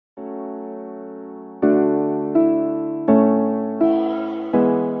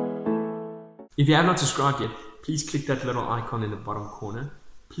If you have not subscribed yet, please click that little icon in the bottom corner.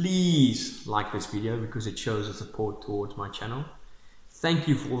 Please like this video because it shows the support towards my channel. Thank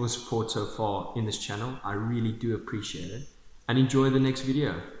you for all the support so far in this channel. I really do appreciate it. And enjoy the next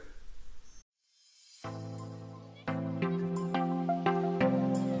video.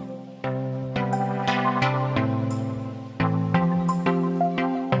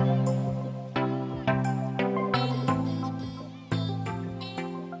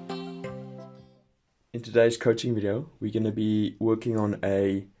 In today's coaching video, we're going to be working on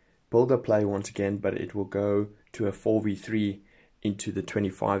a build-up play once again, but it will go to a 4v3 into the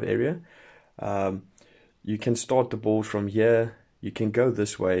 25 area. You can start the ball from here. You can go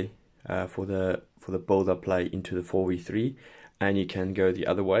this way for the build-up play into the 4v3, and you can go the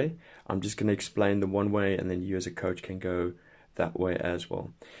other way. I'm just going to explain the one way, and then you as a coach can go that way as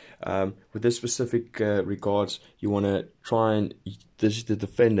well. With this specific regards, you want to try and, this is the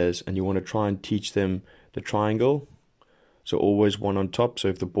defenders, and you want to try and teach them the triangle. So always one on top. So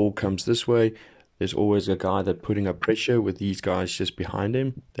if the ball comes this way, there's always a guy that putting up pressure with these guys just behind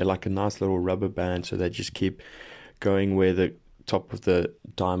him. They're like a nice little rubber band, so they just keep going where the top of the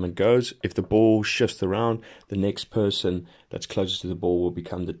diamond goes. If the ball shifts around, the next person that's closest to the ball will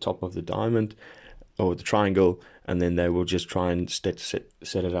become the top of the diamond or the triangle, and then they will just try and set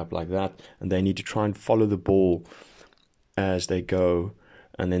it up like that, and they need to try and follow the ball as they go.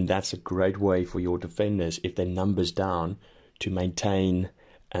 And then that's a great way for your defenders, if their numbers down, to maintain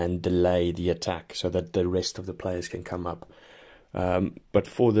and delay the attack so that the rest of the players can come up. But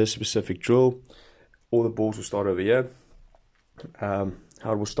for this specific drill, all the balls will start over here. How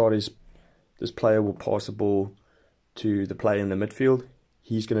it will start is this player will pass the ball to the player in the midfield.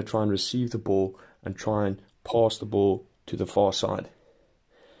 He's going to try and receive the ball and try and pass the ball to the far side.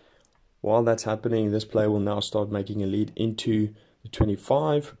 While that's happening, this player will now start making a lead into the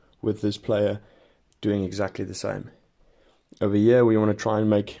 25, with this player doing exactly the same. Over here, we want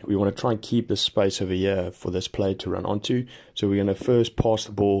to try and keep the space over here for this player to run onto. So we're going to first pass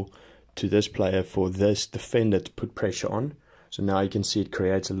the ball to this player for this defender to put pressure on. So now you can see it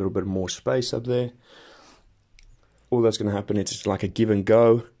creates a little bit more space up there. All that's going to happen is it's like a give and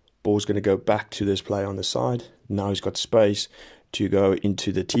go. Ball's going to go back to this player on the side. Now he's got space to go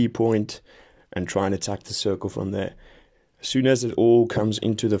into the T point and try and attack the circle from there. As soon as it all comes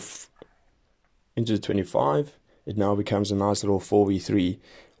into the 25, it now becomes a nice little 4v3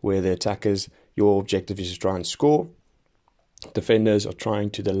 where the attackers, your objective is to try and score. Defenders are trying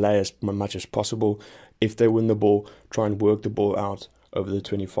to delay as much as possible. If they win the ball, try and work the ball out over the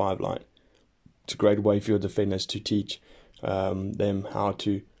 25 line. It's a great way for your defenders to teach them how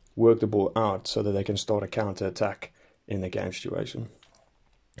to work the ball out so that they can start a counter attack in the game situation.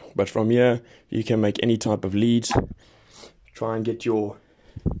 But from here, you can make any type of leads. Try and get your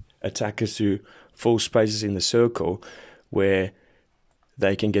attackers to full spaces in the circle where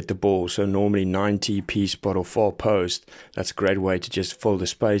they can get the ball. So normally 90 P spot or far post, that's a great way to just fill the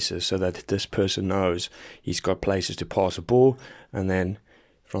spaces so that this person knows he's got places to pass the ball, and then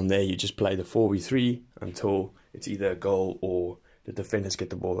from there you just play the 4v3 until it's either a goal or the defenders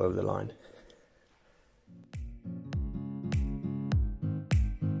get the ball over the line.